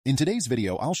In today's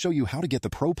video, I'll show you how to get the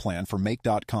Pro plan for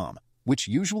Make.com, which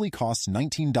usually costs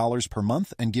 $19 per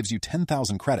month and gives you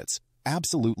 10,000 credits,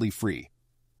 absolutely free.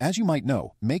 As you might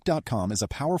know, Make.com is a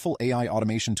powerful AI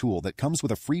automation tool that comes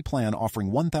with a free plan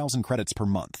offering 1,000 credits per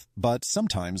month. But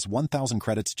sometimes 1,000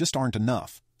 credits just aren't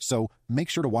enough. So make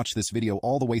sure to watch this video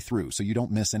all the way through so you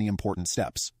don't miss any important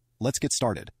steps. Let's get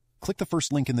started. Click the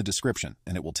first link in the description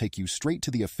and it will take you straight to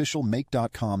the official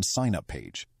Make.com sign-up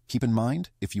page. Keep in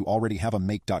mind, if you already have a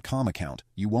Make.com account,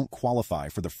 you won't qualify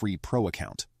for the free Pro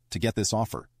account. To get this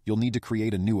offer, you'll need to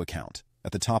create a new account.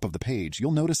 At the top of the page,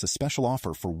 you'll notice a special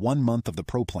offer for 1 month of the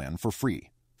Pro plan for free.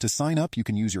 To sign up, you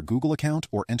can use your Google account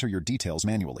or enter your details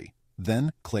manually.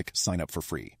 Then click Sign Up for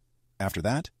Free. After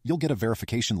that, you'll get a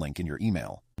verification link in your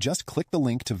email. Just click the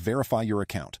link to verify your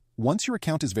account. Once your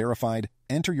account is verified,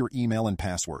 enter your email and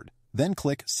password. Then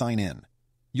click Sign In.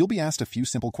 You'll be asked a few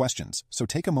simple questions, so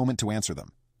take a moment to answer them.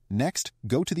 Next,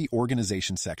 go to the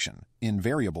Organization section. In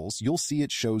Variables, you'll see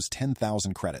it shows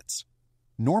 10,000 credits.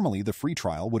 Normally, the free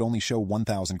trial would only show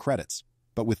 1,000 credits,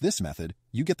 but with this method,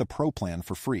 you get the Pro plan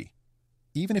for free.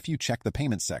 Even if you check the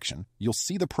Payment section, you'll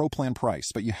see the Pro plan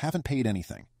price, but you haven't paid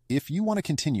anything. If you want to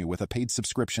continue with a paid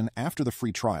subscription after the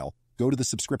free trial, go to the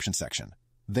Subscription section.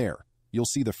 There, you'll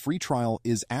see the free trial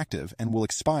is active and will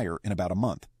expire in about a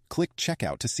month. Click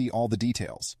Checkout to see all the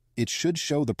details. It should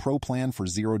show the Pro plan for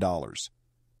 $0.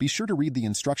 Be sure to read the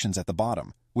instructions at the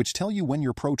bottom, which tell you when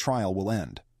your Pro trial will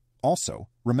end. Also,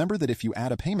 remember that if you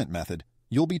add a payment method,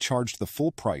 you'll be charged the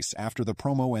full price after the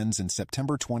promo ends in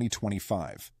September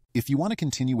 2025. If you want to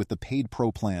continue with the paid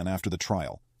Pro plan after the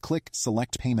trial, click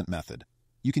Select Payment Method.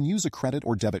 You can use a credit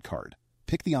or debit card.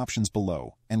 Pick the options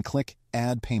below and click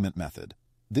Add Payment Method.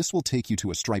 This will take you to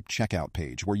a Stripe checkout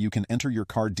page where you can enter your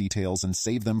card details and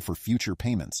save them for future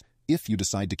payments if you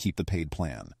decide to keep the paid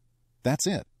plan. That's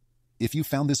it. If you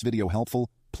found this video helpful,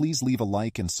 please leave a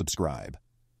like and subscribe.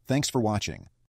 Thanks for watching.